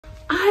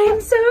I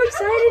am so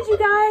excited, you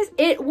guys.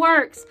 It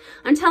works.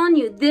 I'm telling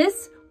you,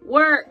 this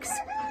works.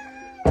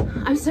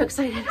 I'm so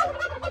excited.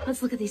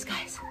 Let's look at these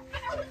guys.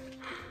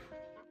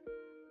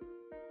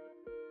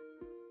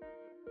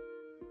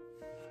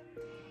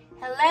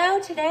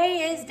 Hello,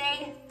 today is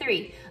day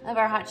 3 of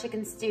our hot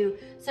chicken stew.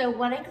 So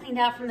what I cleaned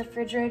out from the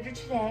refrigerator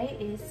today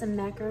is some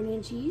macaroni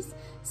and cheese,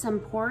 some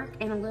pork,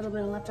 and a little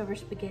bit of leftover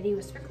spaghetti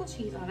with sprinkled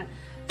cheese on it.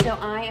 So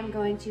I am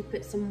going to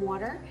put some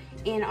water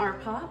in our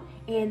pot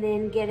and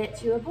then get it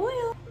to a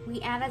boil.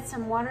 We added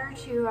some water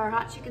to our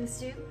hot chicken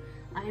stew.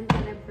 I'm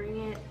gonna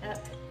bring it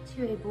up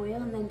to a boil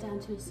and then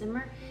down to a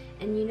simmer.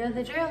 And you know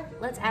the drill,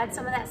 let's add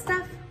some of that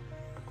stuff.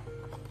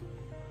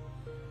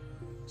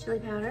 Chili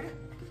powder.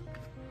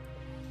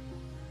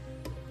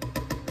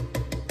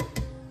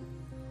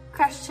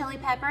 Crushed chili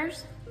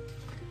peppers,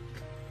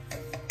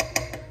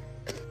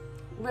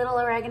 little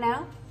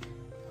oregano,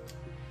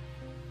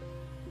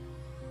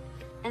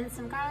 and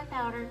some garlic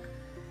powder.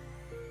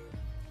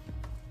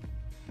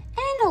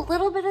 And a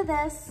little bit of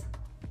this,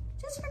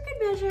 just for good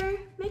measure.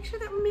 Make sure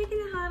that we're making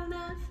it hot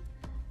enough.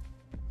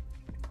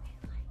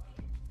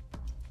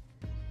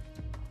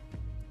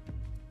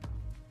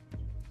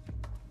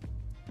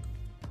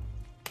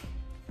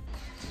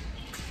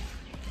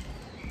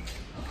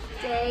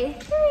 Day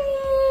 3.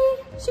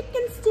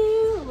 Chicken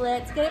stew.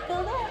 Let's get it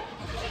filled up.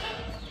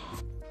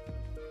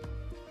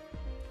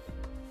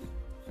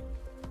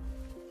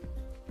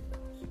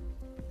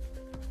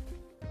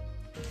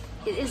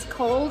 It is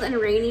cold and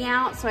rainy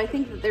out, so I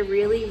think that they're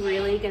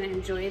really gonna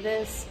enjoy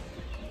this.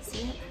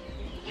 See it?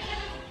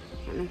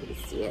 I don't know if you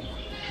can see it.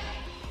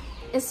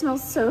 It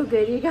smells so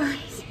good, you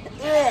guys.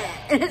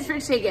 And it's for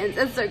chickens.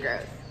 It's so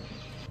gross.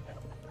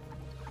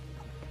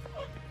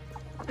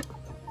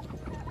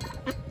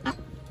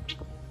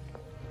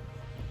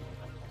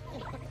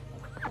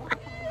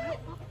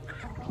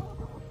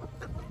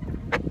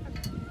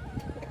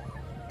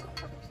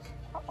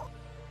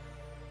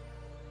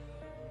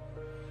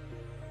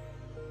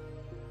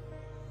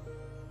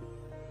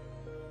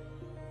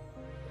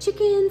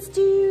 Chicken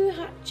stew,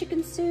 hot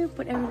chicken soup,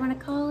 whatever you want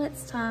to call it,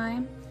 it's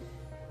time.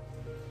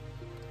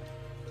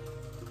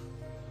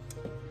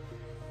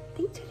 I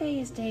think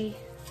today is day,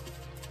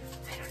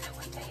 I don't know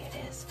what day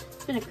it is.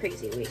 It's been a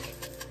crazy week.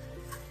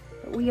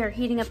 But we are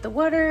heating up the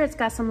water. It's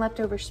got some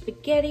leftover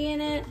spaghetti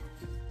in it.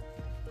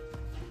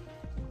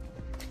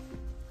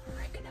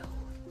 Oregano.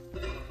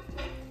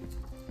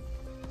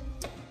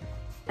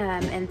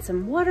 And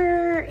some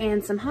water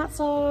and some hot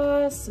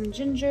sauce, some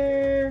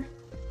ginger,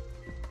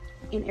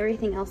 and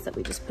everything else that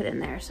we just put in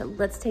there. So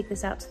let's take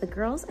this out to the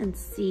girls and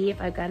see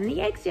if I've got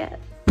any eggs yet.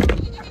 I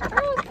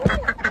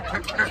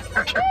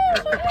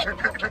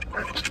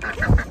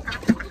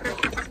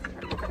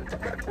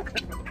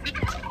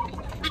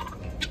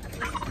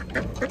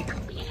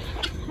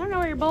don't know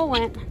where your bowl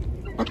went.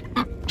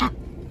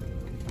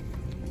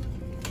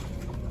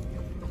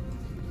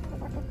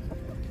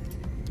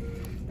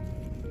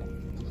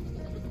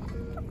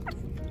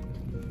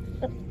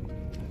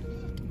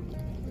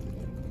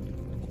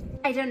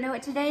 I don't know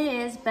what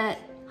today is, but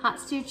hot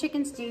stew,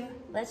 chicken stew.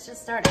 Let's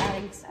just start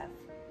adding stuff.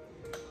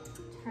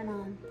 Turn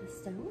on the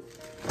stove.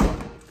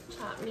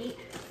 Chop meat.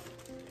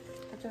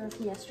 Left over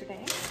from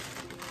yesterday.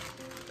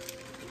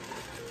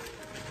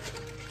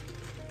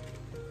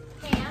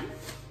 Ham.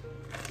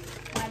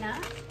 Why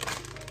not?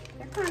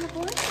 They're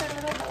carnivores. They're a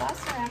little bit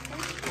less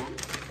active. Yeah.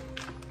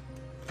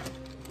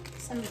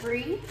 Some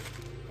brie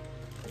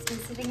that's been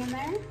sitting in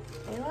there.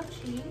 They love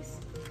cheese.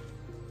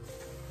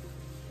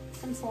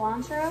 Some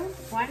cilantro,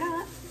 why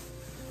not?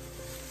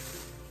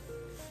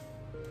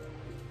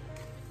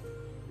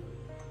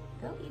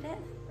 Go eat it.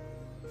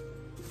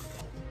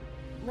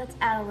 Let's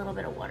add a little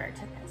bit of water to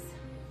this.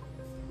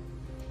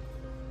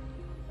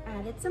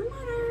 Added some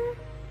water.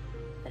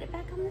 Put it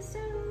back on the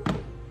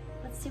stove.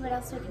 Let's see what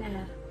else we can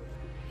add.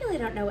 I really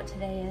don't know what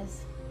today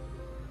is.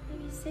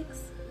 Maybe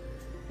 6,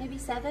 maybe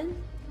 7.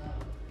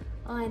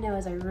 All I know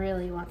is I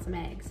really want some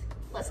eggs.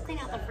 Let's clean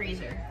out the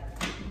freezer.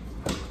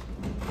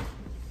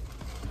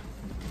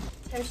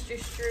 Toaster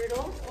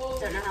strudel.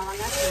 Don't know how long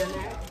that's been in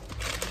there.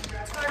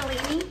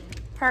 Tortellini.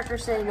 Parker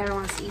said he never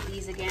wants to eat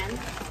these again.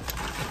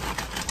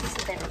 He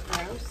said they were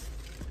gross.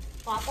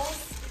 Waffles.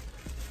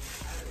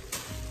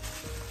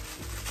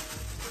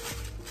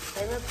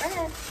 They look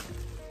bread.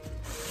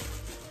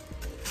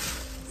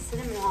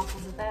 Cinnamon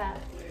waffles with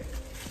that.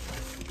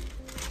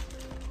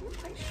 I'm not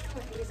quite sure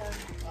what these are.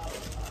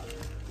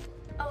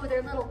 Oh,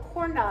 they're little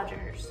corn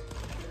dodgers.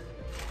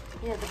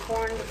 Yeah, the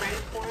corn, the bread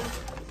corn.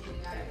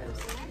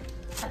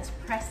 That's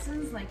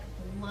Preston's like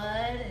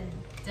blood and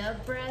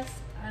dove breast.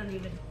 I don't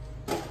even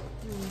know.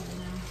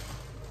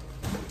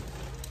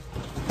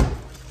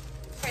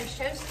 French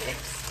toast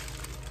sticks.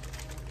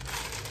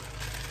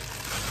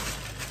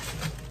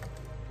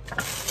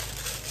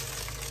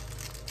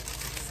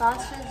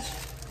 Sausage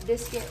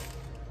biscuit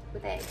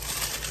with eggs.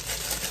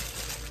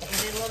 I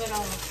did a little bit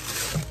of.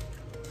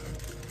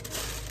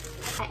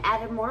 I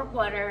added more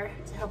water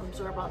to help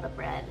absorb all the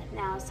bread.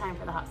 Now it's time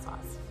for the hot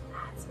sauce.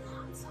 Add some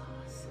hot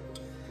sauce.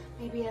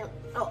 Maybe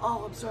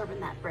I'll absorb in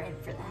that bread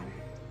for them.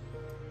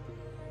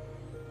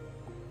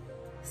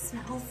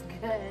 Smells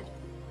good.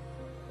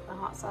 The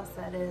hot sauce,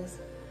 that is.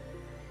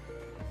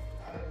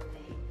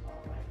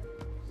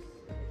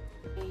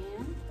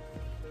 And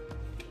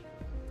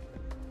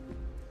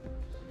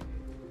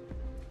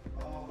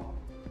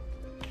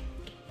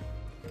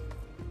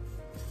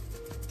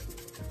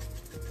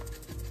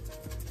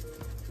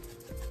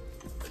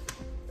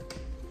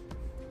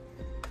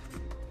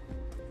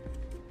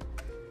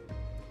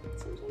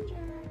some ginger.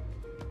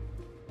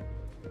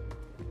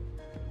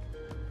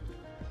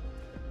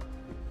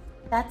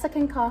 That's a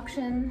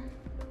concoction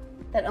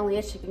that only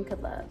a chicken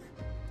could love.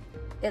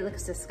 It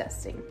looks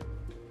disgusting.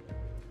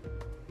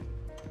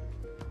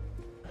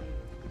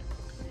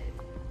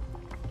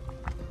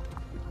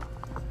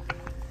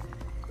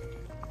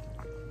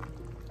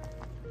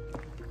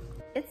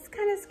 It's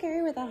kind of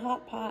scary with a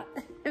hot pot.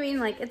 I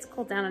mean, like, it's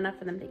cooled down enough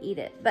for them to eat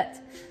it, but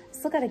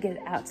still gotta get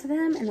it out to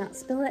them and not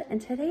spill it.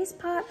 And today's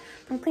pot,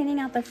 from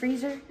cleaning out the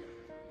freezer,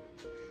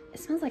 it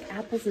smells like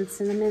apples and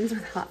cinnamons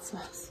with hot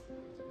sauce.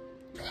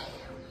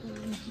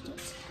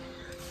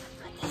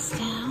 Put this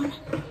down.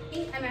 I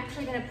think I'm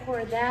actually gonna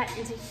pour that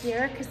into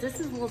here because this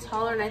is a little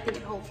taller and I think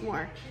it holds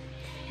more.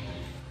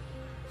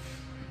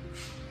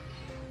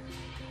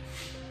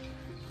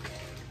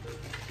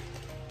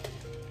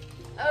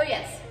 Oh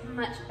yes,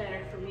 much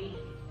better for me.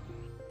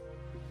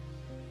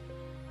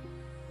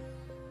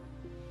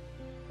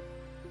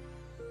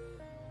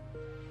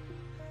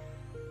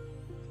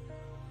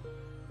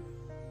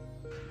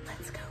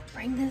 Let's go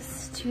bring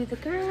this to the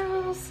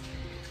girls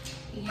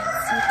and see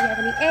if we have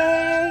any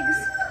eggs.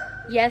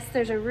 Yes,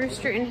 there's a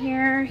rooster in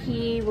here.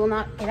 He will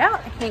not get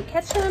out. I can't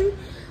catch him,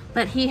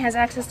 but he has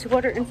access to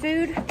water and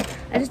food.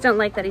 I just don't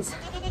like that he's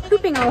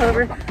pooping all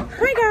over.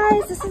 Hi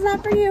guys, this is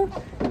not for you.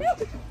 No,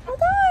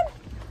 hold on.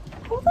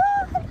 Hold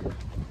on.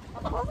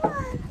 Hold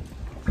on.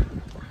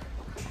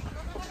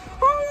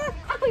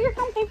 Oh, you're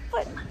on my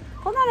foot.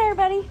 Hold on,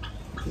 everybody.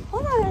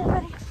 Hold on,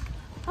 everybody.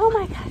 Oh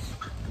my gosh.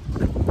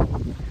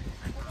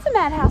 It's a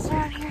madhouse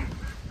around here.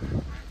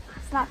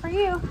 It's not for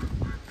you.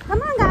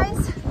 Come on,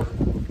 guys.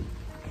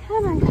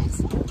 Come on,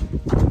 guys.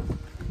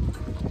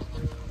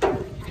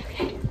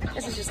 Okay,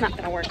 this is just not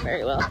gonna work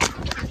very well.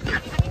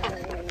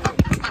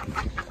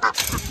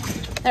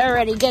 They're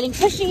already getting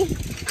pushy.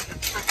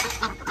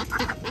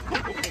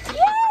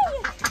 Yay!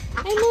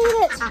 I made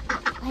it.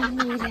 I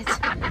made it.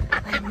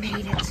 I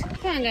made it.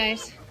 Come on,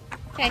 guys.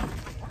 Okay.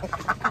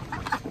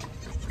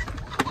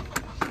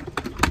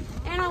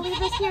 And I'll leave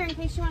this here in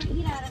case you want to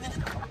eat out of it.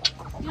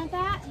 You want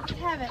that? You can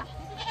have it.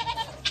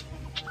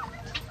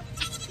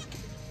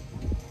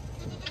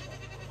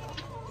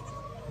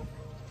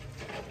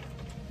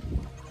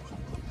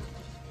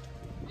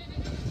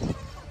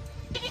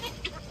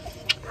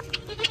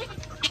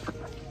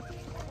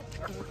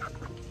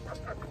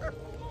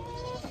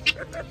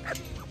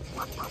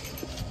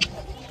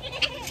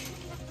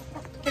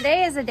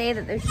 Today is a day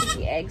that there should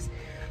be eggs.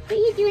 What are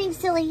you doing,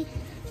 silly?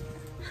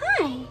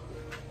 Hi.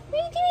 What are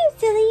you doing,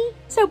 silly?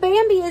 So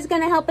Bambi is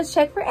going to help us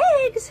check for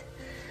eggs.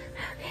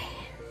 Okay.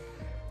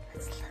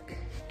 Let's look.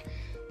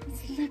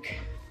 Let's look.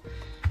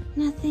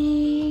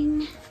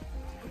 Nothing.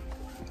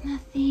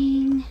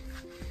 Nothing.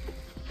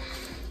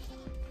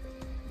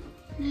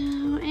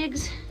 No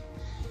eggs.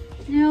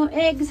 No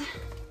eggs.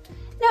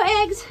 No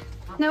eggs.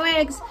 No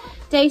eggs.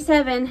 Day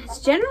 7.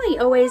 It's generally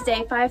always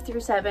day 5 through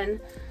 7.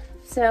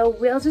 So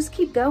we'll just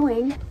keep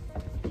going.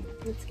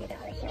 Let's get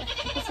out of here.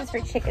 This is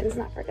for chickens,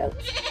 not for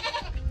goats.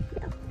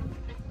 Yeah.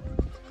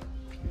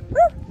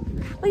 Woo!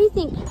 What do you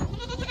think?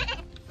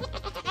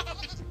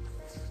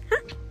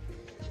 Huh?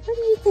 What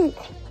do you think?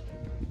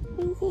 What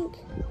do you think?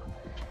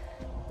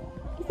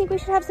 You think we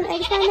should have some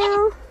eggs by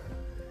now?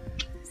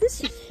 Isn't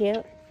she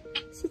cute?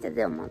 She's a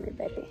little mommy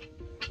baby.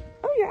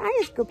 Oh, your eye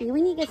is goopy.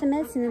 We need to get some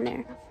medicine in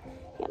there.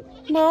 Yep.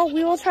 Well,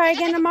 we will try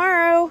again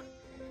tomorrow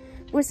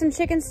with some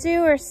chicken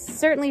stew, or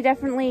certainly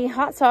definitely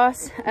hot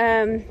sauce.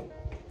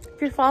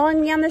 If you're following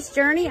me on this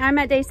journey, I'm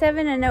at day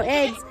 7 and no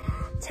eggs.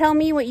 Tell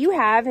me what you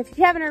have. If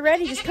you haven't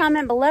already, just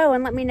comment below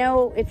and let me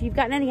know if you've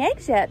gotten any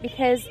eggs yet,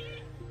 because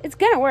it's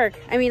gonna work.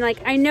 I mean,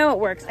 like, I know it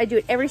works. I do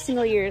it every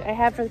single year. I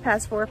have for the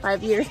past 4 or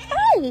 5 years.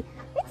 Hi,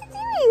 what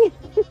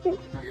you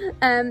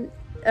doing?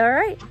 All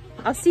right,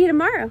 I'll see you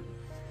tomorrow.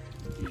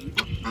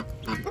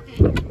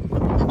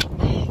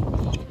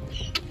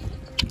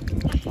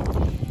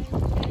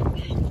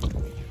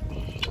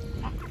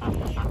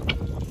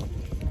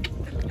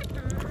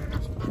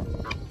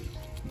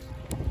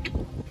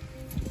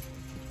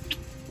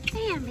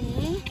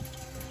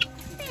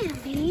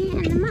 Bambi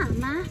and the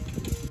mama.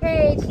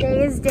 Okay,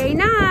 today is day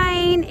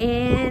 9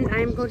 and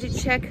I'm going to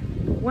check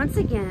once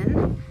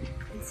again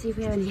and see if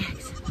we have any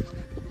eggs.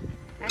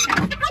 Back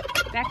up,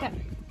 back up.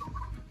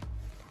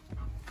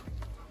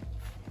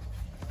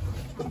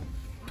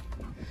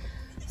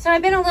 So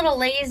I've been a little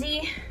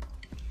lazy.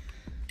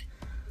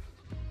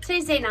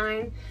 Today's day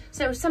 9.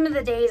 So some of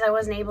the days I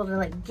wasn't able to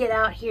like get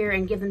out here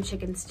and give them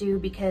chicken stew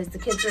because the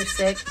kids were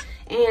sick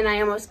and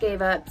I almost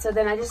gave up. So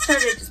then I just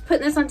started just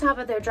putting this on top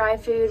of their dry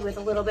food with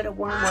a little bit of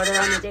warm water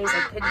on the days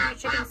I couldn't do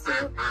chicken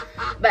stew.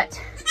 But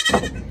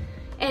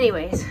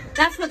Anyways,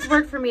 that's what's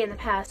worked for me in the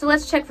past. So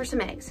let's check for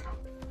some eggs.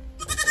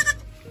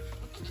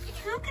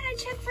 How can I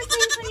check for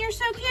things when you're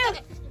so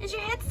cute? Is your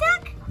head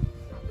stuck?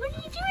 What are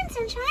you doing,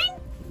 Sunshine?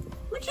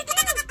 What you doing?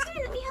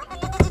 Here, let me help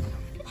you.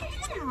 Put your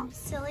head out,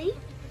 silly.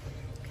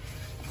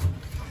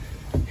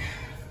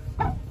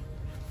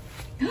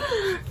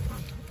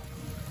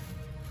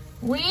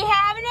 We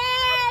have an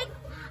egg!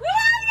 We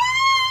have an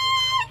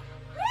egg!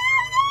 We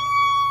have an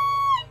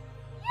egg!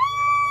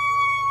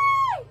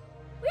 Yay!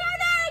 We have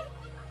an egg!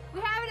 We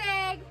have an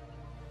egg!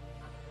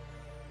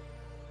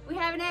 We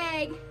have an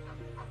egg.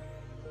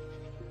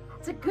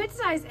 It's a good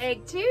sized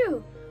egg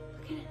too.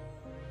 Look at it.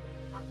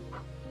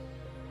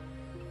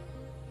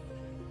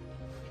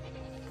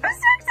 I'm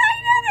so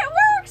excited! It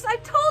works! I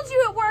told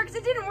you it works.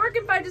 It didn't work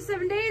in 5 to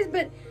 7 days,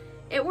 but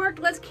it worked.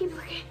 Let's keep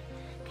looking.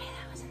 Okay,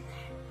 that was in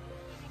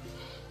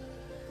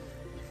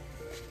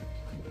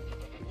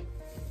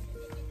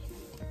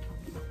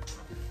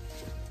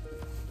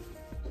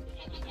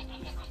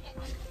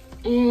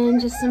there.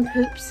 And just some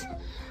poops.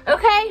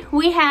 Okay,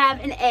 we have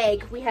an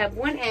egg. We have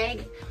one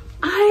egg.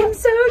 I am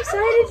so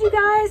excited, you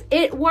guys.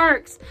 It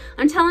works.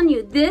 I'm telling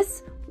you,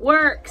 this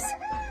works.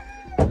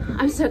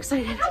 I'm so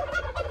excited.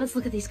 Let's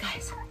look at these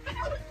guys.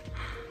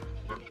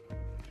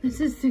 This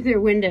is through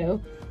their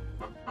window.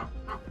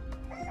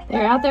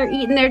 They're out there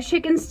eating their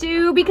chicken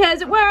stew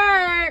because it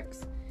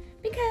works.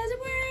 Because it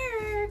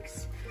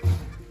works.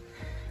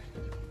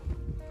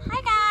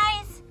 Hi,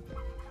 guys.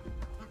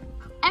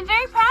 I'm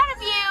very proud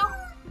of you.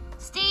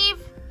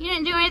 Steve, you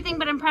didn't do anything,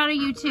 but I'm proud of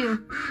you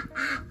too.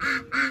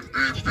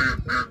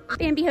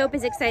 Bambi Hope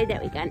is excited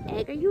that we got an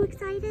egg. Are you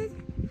excited?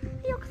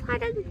 Are you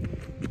excited?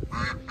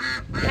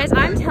 Guys,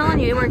 I'm telling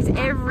you, it works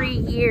every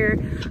year.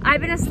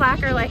 I've been a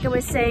slacker, like I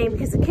was saying,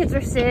 because the kids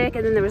are sick,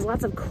 and then there was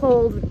lots of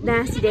cold,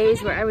 nasty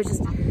days where I was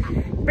just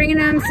bringing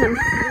them some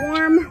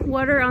warm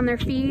water on their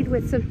feed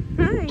with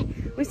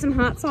some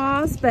hot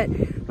sauce. But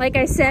like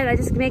I said, I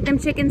just make them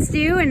chicken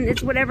stew, and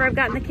it's whatever I've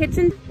got in the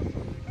kitchen.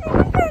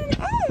 And we got an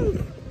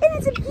egg, and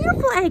it's a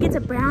beautiful egg. It's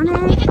a brown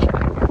egg.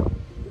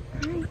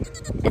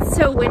 It's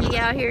so windy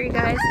out here, you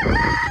guys.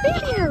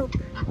 Baby Hope.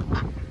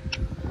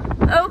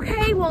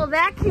 Okay, well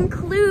that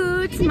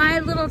concludes my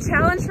little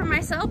challenge for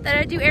myself that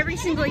I do every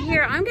single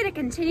year. I'm gonna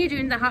continue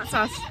doing the hot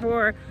sauce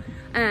for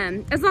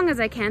as long as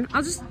I can.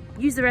 I'll just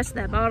use the rest of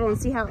that bottle and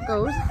see how it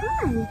goes.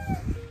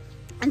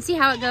 And see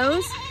how it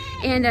goes.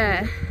 And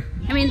I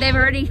mean, they've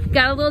already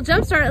got a little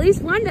jump start, at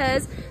least one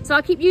does. So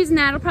I'll keep using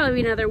that. It'll probably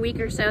be another week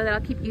or so that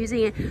I'll keep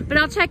using it. But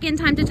I'll check in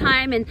time to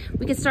time, and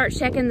we can start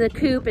checking the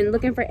coop and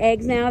looking for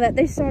eggs now that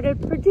they started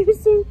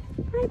producing.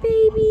 Hi,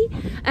 baby.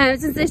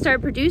 Since they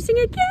started producing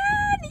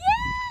again,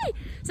 yay!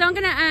 So I'm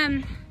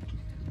gonna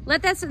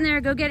let that sit in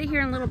there, go get it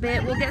here in a little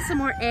bit. We'll get some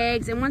more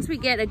eggs, and once we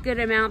get a good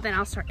amount, then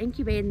I'll start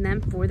incubating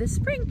them for the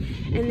spring.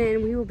 And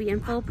then we will be in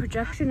full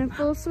production and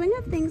full swing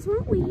of things,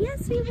 won't we?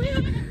 Yes, we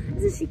will.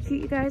 Isn't she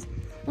cute, you guys?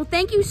 Well,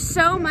 thank you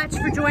so much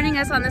for joining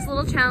us on this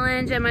little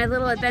challenge and my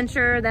little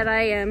adventure that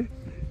I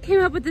came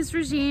up with this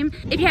regime.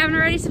 If you haven't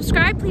already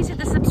subscribed, please hit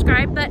the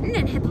subscribe button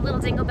and hit the little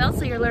dingle bell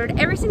so you're alerted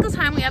every single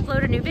time we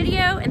upload a new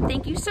video. And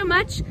thank you so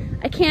much.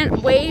 I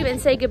can't wave and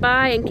say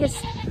goodbye and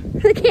kiss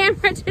the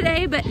camera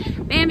today, but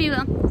Bambi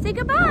will. Say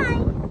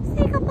goodbye.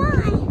 Say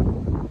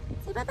goodbye.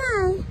 Say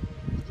bye-bye.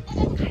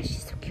 Gosh,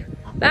 she's so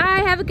cute.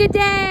 Bye. Have a good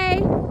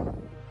day.